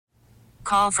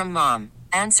Call from mom.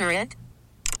 Answer it.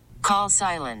 Call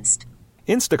silenced.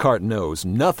 Instacart knows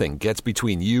nothing gets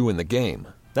between you and the game.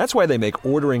 That's why they make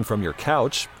ordering from your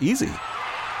couch easy.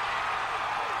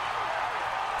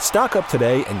 Stock up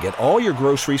today and get all your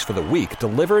groceries for the week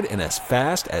delivered in as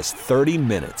fast as 30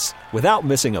 minutes without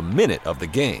missing a minute of the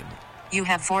game. You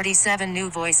have 47 new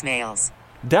voicemails.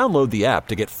 Download the app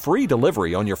to get free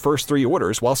delivery on your first 3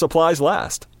 orders while supplies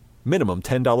last. Minimum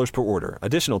 $10 per order.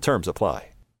 Additional terms apply.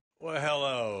 Well,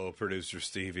 hello, Producer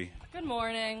Stevie. Good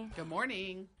morning. Good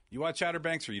morning. You watch Outer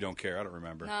Banks or you don't care? I don't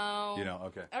remember. No. You don't?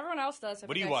 Okay. Everyone else does.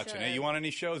 What are you watching? Hey, you want any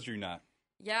shows or you not?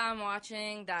 Yeah, I'm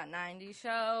watching that 90s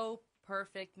show,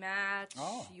 Perfect Match,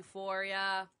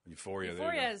 Euphoria. Euphoria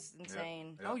is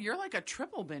insane. Yep. Oh, you're like a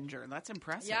triple binger. That's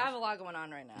impressive. Yeah, I have a lot going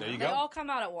on right now. There you They go. all come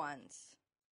out at once.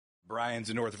 Brian's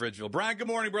in North Ridgeville. Brian, good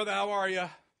morning, brother. How are you?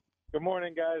 Good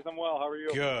morning, guys. I'm well. How are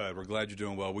you? Good. We're glad you're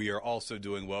doing well. We are also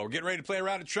doing well. We're getting ready to play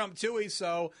around at Trump TOOHEY,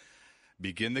 so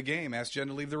begin the game. Ask Jen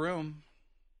to leave the room.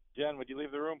 Jen, would you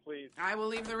leave the room, please? I will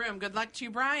leave the room. Good luck to you,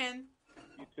 Brian.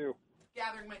 You too.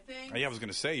 Gathering my things. Yeah, I was going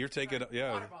to say, you're taking Water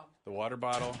bottle. the water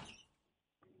bottle.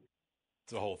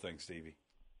 It's a whole thing, Stevie.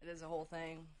 It is a whole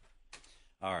thing.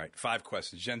 All right, 5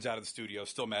 questions. Jen's out of the studio.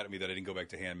 Still mad at me that I didn't go back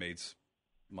to Handmaids,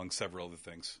 among several other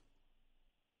things.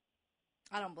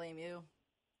 I don't blame you.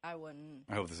 I wouldn't.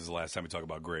 I hope this is the last time we talk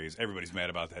about Grays. Everybody's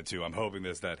mad about that, too. I'm hoping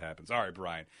that happens. All right,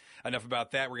 Brian. Enough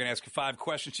about that. We're going to ask her 5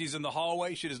 questions. She's in the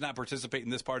hallway. She does not participate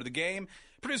in this part of the game.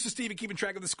 Producer Stevie keeping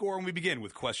track of the score, and we begin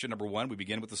with question number 1. We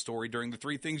begin with the story during the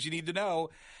 3 things you need to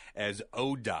know, as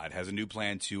ODOT has a new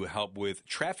plan to help with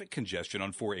traffic congestion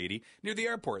on 480 near the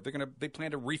airport. They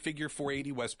plan to refigure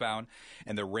 480 westbound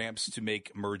and the ramps to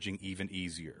make merging even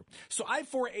easier. So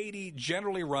I-480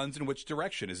 generally runs in which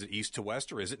direction? Is it east to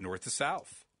west or is it north to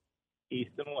south?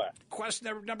 East and west.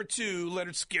 Question number 2,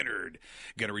 Leonard Skinner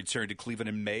going to return to Cleveland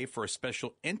in May for a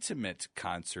special intimate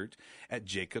concert at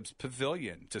Jacobs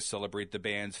Pavilion to celebrate the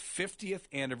band's 50th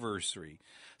anniversary.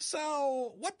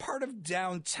 So, what part of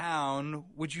downtown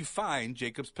would you find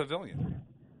Jacobs Pavilion?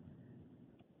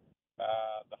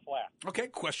 The flat. Okay,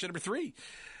 question number 3.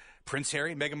 Prince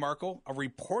Harry and Meghan Markle are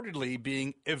reportedly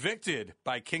being evicted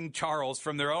by King Charles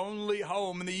from their only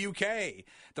home in the UK.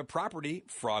 The property,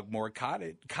 Frogmore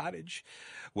Cottage,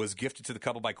 was gifted to the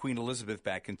couple by Queen Elizabeth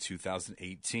back in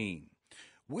 2018.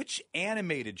 Which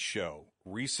animated show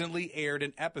recently aired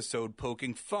an episode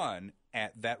poking fun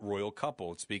at that royal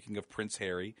couple? Speaking of Prince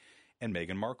Harry and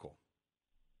Meghan Markle.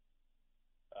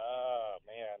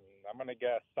 Man, I'm going to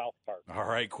guess South Park. All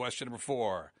right, question number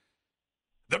 4.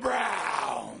 The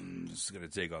Browns going to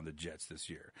take on the Jets this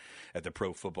year at the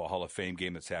Pro Football Hall of Fame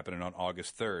game that's happening on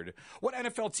August 3rd. What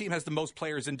NFL team has the most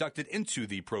players inducted into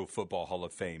the Pro Football Hall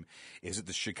of Fame? Is it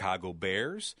the Chicago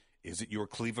Bears? Is it your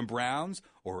Cleveland Browns?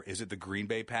 Or is it the Green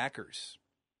Bay Packers?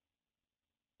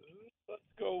 Let's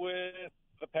go with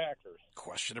the Packers.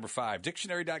 Question number 5.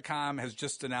 Dictionary.com has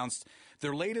just announced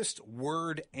their latest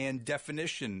word and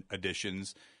definition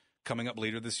editions coming up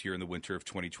later this year in the winter of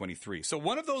 2023. So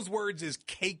one of those words is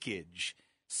cakeage.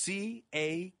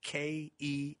 Cakeage.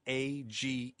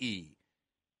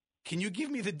 Can you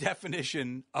give me the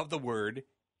definition of the word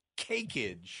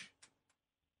cakeage?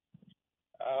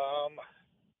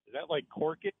 Is that like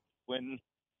corkage when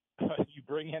you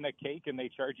bring in a cake and they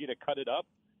charge you to cut it up?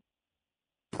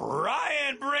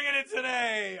 Brian bringing it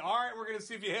today. All right, we're going to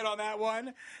see if you hit on that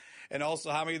one. And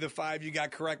also, how many of the 5 you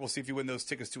got correct? We'll see if you win those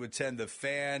tickets to attend the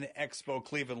Fan Expo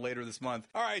Cleveland later this month.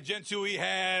 All right, Jen TOOHEY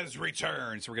has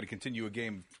returned. So we're going to continue a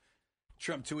game.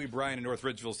 Trump TOOHEY, Brian in North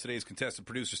Ridgeville is today's contestant.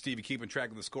 Producer Stevie keeping track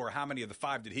of the score. How many of the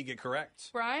 5 did he get correct?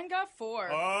 Brian got 4.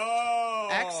 Oh!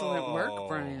 Excellent work,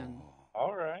 Brian.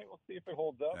 All right, we'll see if it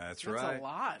holds up. That's That's right. a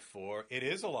lot. 4. It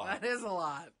is a lot. That is a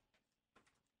lot.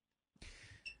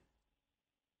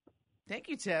 Thank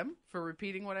you, Tim, for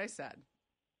repeating what I said.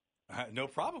 No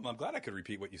problem. I'm glad I could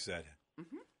repeat what you said.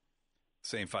 Mm-hmm.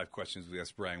 Same 5 questions we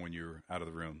asked Brian when you were out of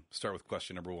the room. Start with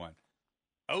question number 1.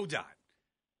 ODOT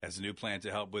has a new plan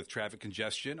to help with traffic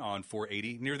congestion on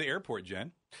 480 near the airport,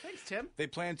 Jen. Thanks, Tim. They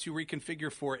plan to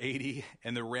reconfigure 480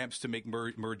 and the ramps to make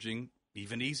merging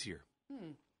even easier.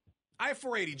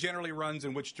 I-480 generally runs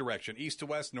in which direction? East to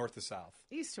west, north to south?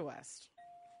 East to west.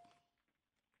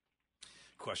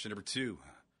 Question number 2.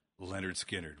 Leonard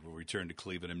Skinner will return to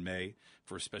Cleveland in May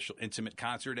for a special intimate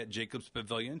concert at Jacobs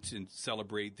Pavilion to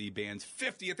celebrate the band's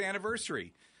 50th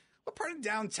anniversary. What part of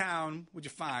downtown would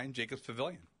you find Jacobs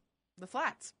Pavilion? The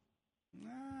Flats.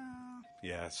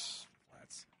 Yes,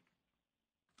 Flats.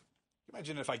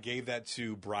 Imagine if I gave that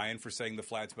to Brian for saying the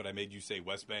Flats, but I made you say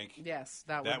West Bank. Yes,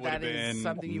 that would have is been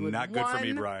something you would not good for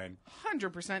me, Brian.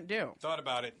 100% do. Thought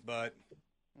about it, but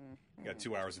You got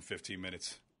 2 hours and 15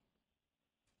 minutes.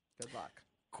 Good luck.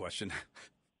 Question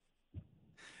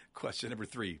number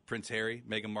 3. Prince Harry,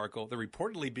 Meghan Markle, they're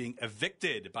reportedly being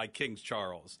evicted by King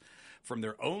Charles from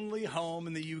their only home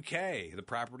in the UK. The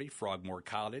property, Frogmore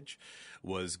Cottage,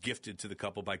 was gifted to the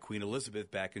couple by Queen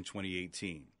Elizabeth back in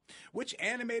 2018. Which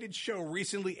animated show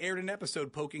recently aired an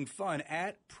episode poking fun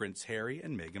at Prince Harry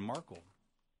and Meghan Markle?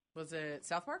 Was it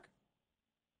South Park?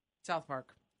 South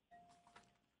Park.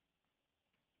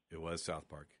 It was South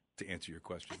Park, to answer your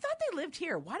question. I thought they lived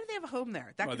here. Why do they have a home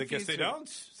there? That I guess they me. don't.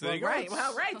 So Well, there you go. right.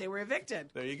 Well, right. They were evicted.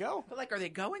 There you go. But, like, are they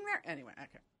going there? Anyway,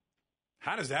 okay.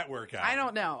 How does that work out? I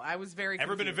don't know. I was very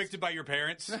Ever been confused. evicted by your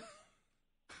parents?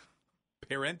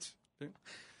 Parent?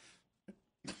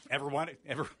 Ever wanted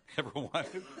to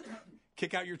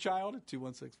kick out your child?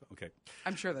 216. Okay.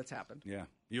 I'm sure that's happened. Yeah.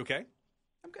 You okay?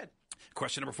 I'm good.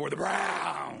 Question number 4. The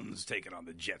Browns taking on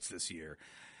the Jets this year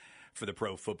for the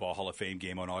Pro Football Hall of Fame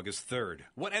game on August 3rd.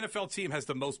 What NFL team has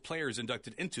the most players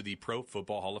inducted into the Pro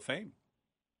Football Hall of Fame?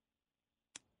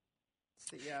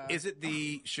 Is it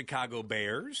the Chicago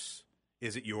Bears?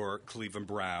 Is it your Cleveland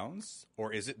Browns?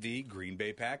 Or is it the Green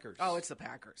Bay Packers? Oh, it's the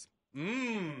Packers.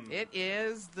 It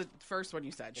is the first one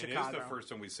you said, Chicago. It is the first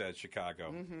one we said,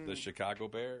 Chicago. Mm-hmm. The Chicago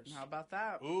Bears. How about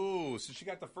that? Ooh, so she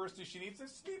got the first two she needs.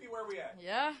 Stevie, where are we at?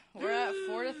 Yeah, we're at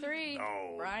 4-3.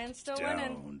 Oh, Brian's still down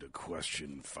winning. to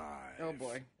question 5. Oh,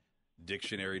 boy.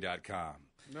 Dictionary.com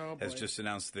has just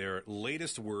announced their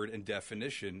latest word and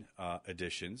definition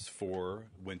additions for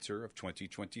winter of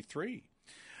 2023.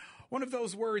 One of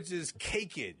those words is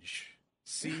cakeage.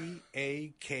 C-A-K-E-A-G-E.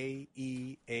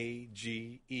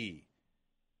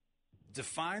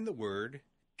 Define the word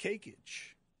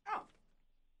cakeage. Oh.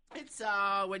 It's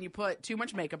when you put too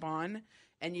much makeup on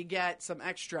and you get some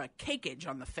extra cakeage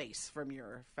on the face from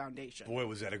your foundation. Boy,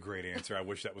 was that a great answer. I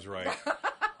wish that was right.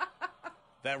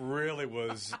 That really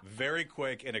was very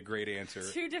quick and a great answer.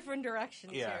 2 different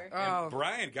directions here. And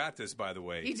Brian got this, by the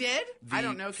way. He did? I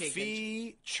don't know cakeage.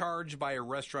 Fee charged by a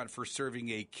restaurant for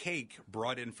serving a cake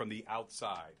brought in from the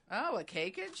outside. Oh, a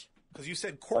cakeage? Because you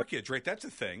said corkage, right? That's a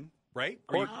thing, right?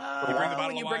 You bring the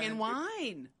bottle of wine.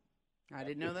 Wine. I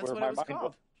didn't know that's what it was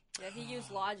called. Yeah, he used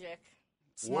logic.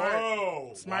 Smart.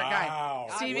 Whoa. Smart guy.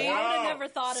 Stevie. I would have never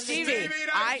thought of Stevie, it.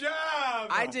 nice job.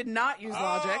 I did not use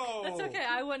logic. That's okay.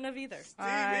 I wouldn't have either.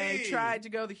 I tried to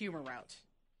go the humor route.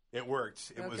 It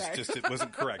worked. It was Okay. just, it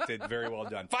wasn't correct. It very well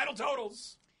done. Final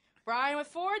totals. Brian with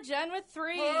 4, Jen with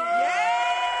 3.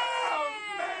 Oh,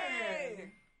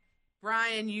 man.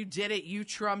 Brian, you did it. You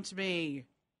trumped me.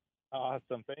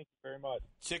 Awesome. Thank you very much.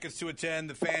 Tickets to attend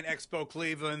the Fan Expo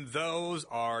Cleveland. Those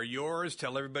are yours.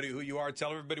 Tell everybody who you are.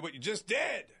 Tell everybody what you just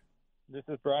did. This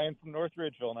is Brian from North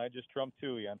Ridgeville, and I just trumped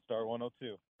TUHEY on Star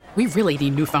 102. We really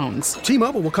need new phones.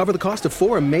 T-Mobile will cover the cost of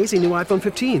 4 amazing new iPhone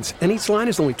 15s, and each line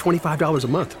is only $25 a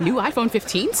month. New iPhone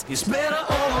 15s? It's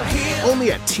better over here.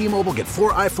 Only at T-Mobile, get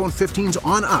 4 iPhone 15s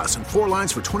on us and 4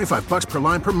 lines for $25 per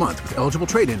line per month with eligible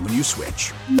trade-in when you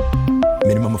switch.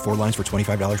 Minimum of 4 lines for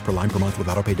 $25 per line per month with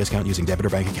autopay discount using debit or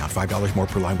bank account. $5 more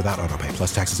per line without autopay,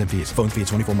 plus taxes and fees. Phone fee at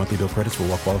 24 monthly bill credits for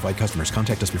well-qualified customers.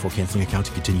 Contact us before canceling account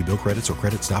to continue bill credits or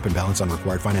credit stop and balance on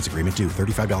required finance agreement due.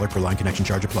 $35 per line connection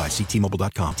charge applies. See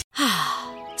T-Mobile.com.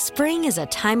 Spring is a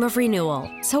time of renewal,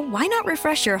 so why not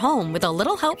refresh your home with a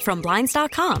little help from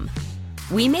Blinds.com?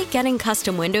 We make getting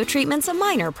custom window treatments a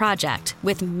minor project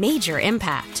with major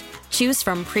impact. Choose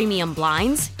from premium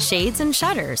blinds, shades, and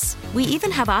shutters. We even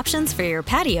have options for your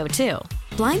patio, too.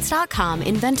 Blinds.com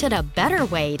invented a better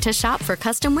way to shop for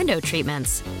custom window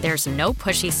treatments. There's no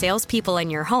pushy salespeople in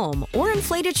your home or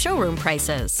inflated showroom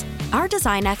prices. Our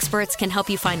design experts can help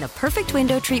you find the perfect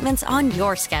window treatments on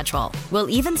your schedule. We'll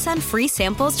even send free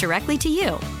samples directly to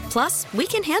you. Plus, we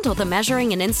can handle the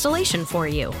measuring and installation for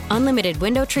you. Unlimited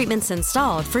window treatments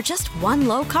installed for just one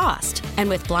low cost. And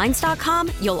with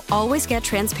Blinds.com, you'll always get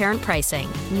transparent pricing.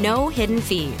 No hidden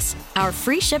fees. Our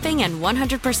free shipping and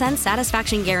 100%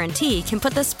 satisfaction guarantee can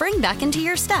put the spring back into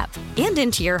your step and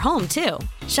into your home, too.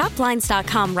 Shop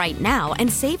Blinds.com right now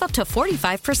and save up to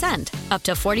 45%. Up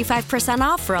to 45%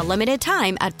 off for a limited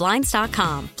time at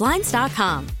Blinds.com.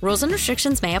 Blinds.com. Rules and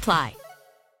restrictions may apply.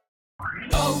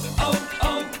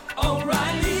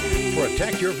 O'Reilly.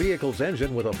 Protect your vehicle's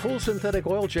engine with a full synthetic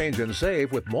oil change and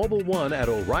save with Mobile One at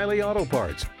O'Reilly Auto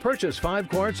Parts. Purchase 5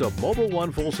 quarts of Mobile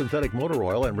One full synthetic motor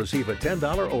oil and receive a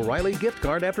 $10 O'Reilly gift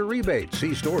card after rebate.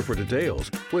 See store for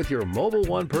details. With your Mobile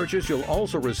One purchase, you'll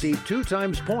also receive 2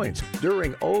 times points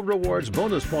during O Rewards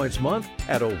Bonus Points Month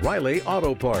at O'Reilly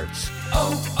Auto Parts.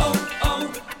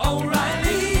 O'Reilly.